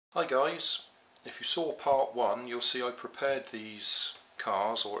Hi guys, if you saw part 1 you'll see I prepared these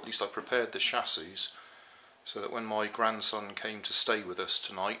cars, or at least I prepared the chassis, so that when my grandson came to stay with us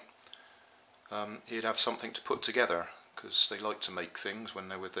tonight he'd have something to put together, because they like to make things when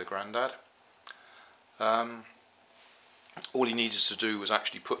they're with their granddad. All he needed to do was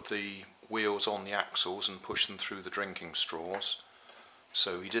actually put the wheels on the axles and push them through the drinking straws.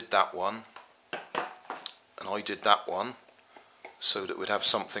 So he did that one, and I did that one, so that we'd have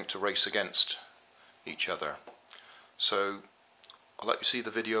something to race against each other. So I'll let you see the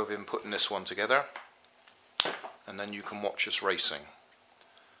video of him putting this one together, and then you can watch us racing.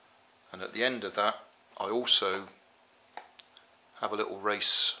 And at the end of that I also have a little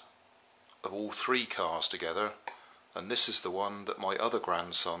race of all 3 cars together, and this is the one that my other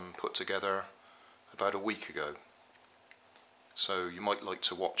grandson put together about a week ago. So you might like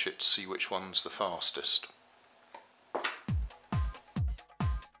to watch it to see which one's the fastest.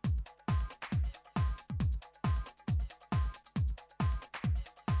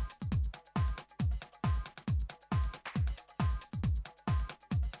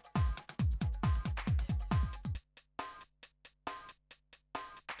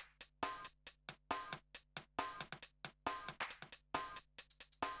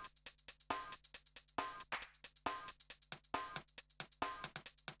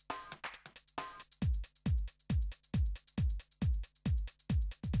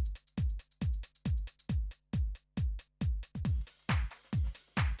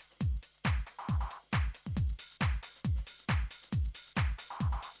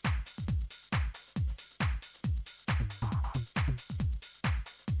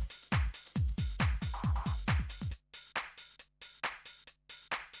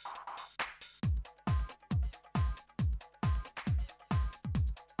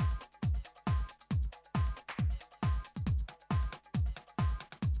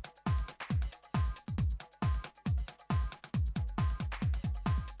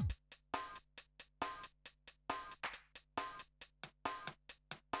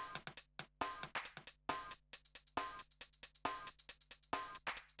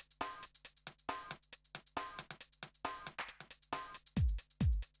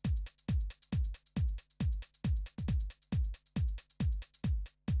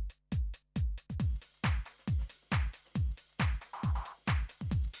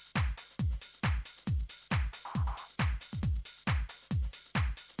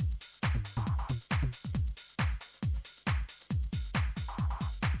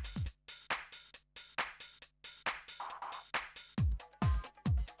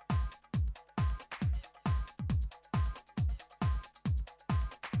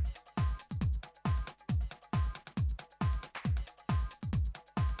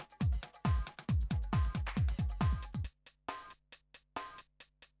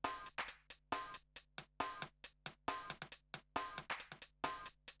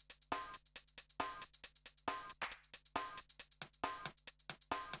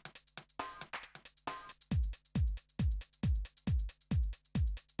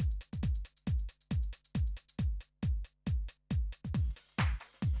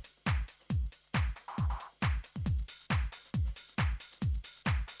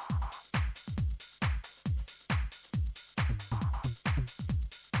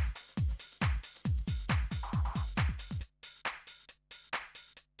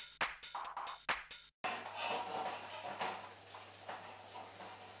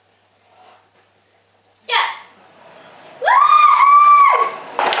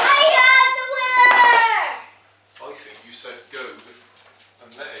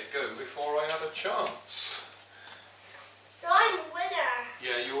 Chance. So I'm the winner.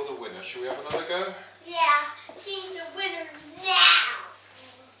 Yeah, you're the winner. Shall we have another go? Yeah, she's the winner now.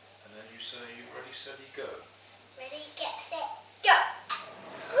 And then you say, you ready, steady, go. Ready, get, set, go.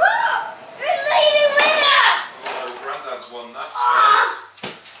 You're the lady winner. Oh no, Grandad's won that time.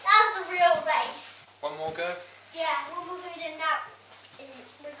 That was the real race. One more go? Yeah, we're going to do now.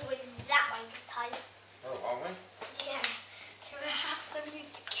 We're going that way this time. Oh, are we? Yeah. So we have to move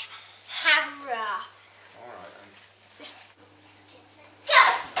the camera. Alright then. Let's get set, go!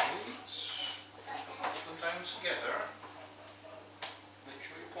 Put them down together. Make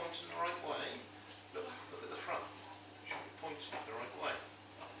sure you're pointing the right way. Look at the front. Make sure you're pointing the right way.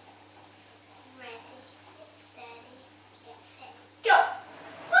 Ready, steady, get set, go!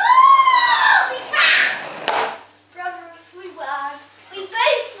 Woo! We crashed! Brothers, we won. We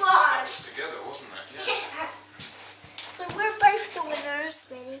both won. That was together, wasn't it? Yeah. So we're both the winners.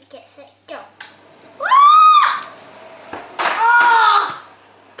 Ready, get set, go.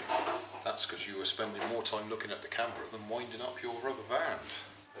 That's because you were spending more time looking at the camera than winding up your rubber band.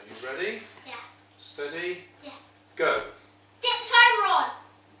 There Steady. Yeah. Go. Get timer on.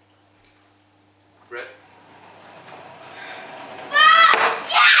 Rip. Ah!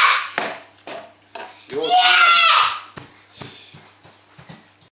 Yes! Yours Yes!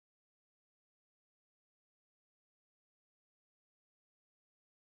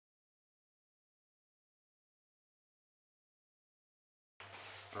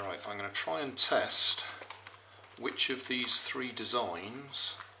 Right, I'm going to try and test which of these three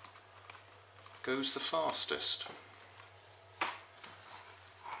designs goes the fastest.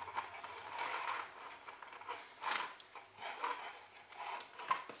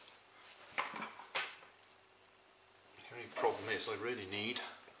 The only problem is I really need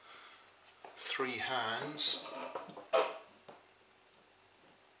 3 hands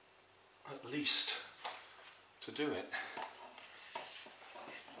at least to do it.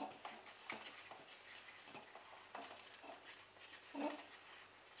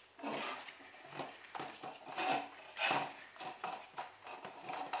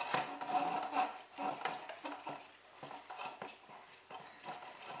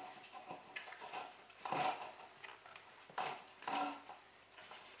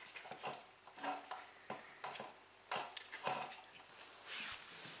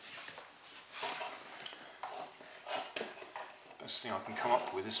 Best thing I can come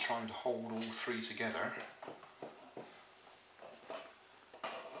up with is trying to hold all 3 together.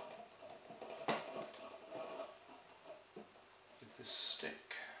 With this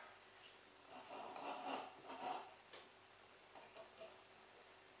stick.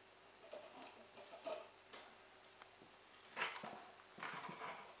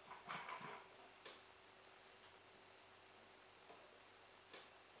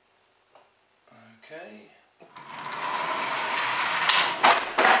 Okay.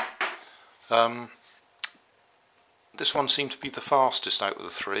 This one seemed to be the fastest out of the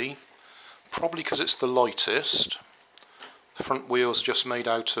 3, probably because it's the lightest. The front wheels are just made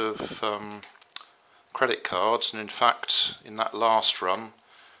out of credit cards, and in fact in that last run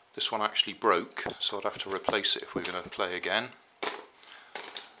this one actually broke, so I'd have to replace it if we're going to play again.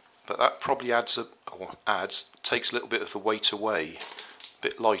 But that probably takes a little bit of the weight away, a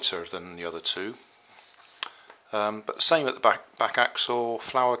bit lighter than the other 2. But the same at the back axle,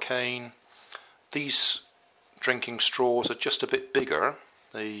 flower cane. These drinking straws are just a bit bigger.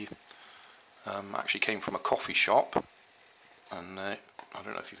 They actually came from a coffee shop, and I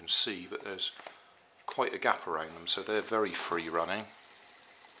don't know if you can see, but there's quite a gap around them, so they're very free running.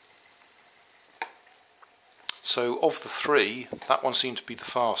 So of the 3, that one seemed to be the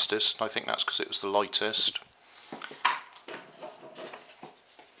fastest, and I think that's because it was the lightest.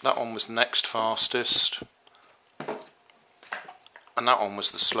 That one was the next fastest, and that one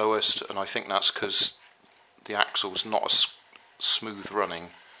was the slowest, and I think that's because the axle's not as smooth running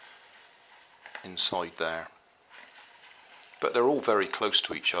inside there. But they're all very close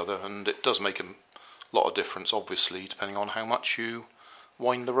to each other, and it does make a lot of difference, obviously, depending on how much you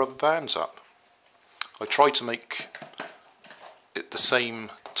wind the rubber bands up. I tried to make it the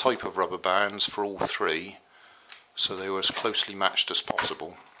same type of rubber bands for all 3, so they were as closely matched as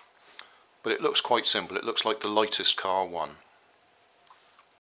possible. But it looks quite simple. It looks like the lightest car won.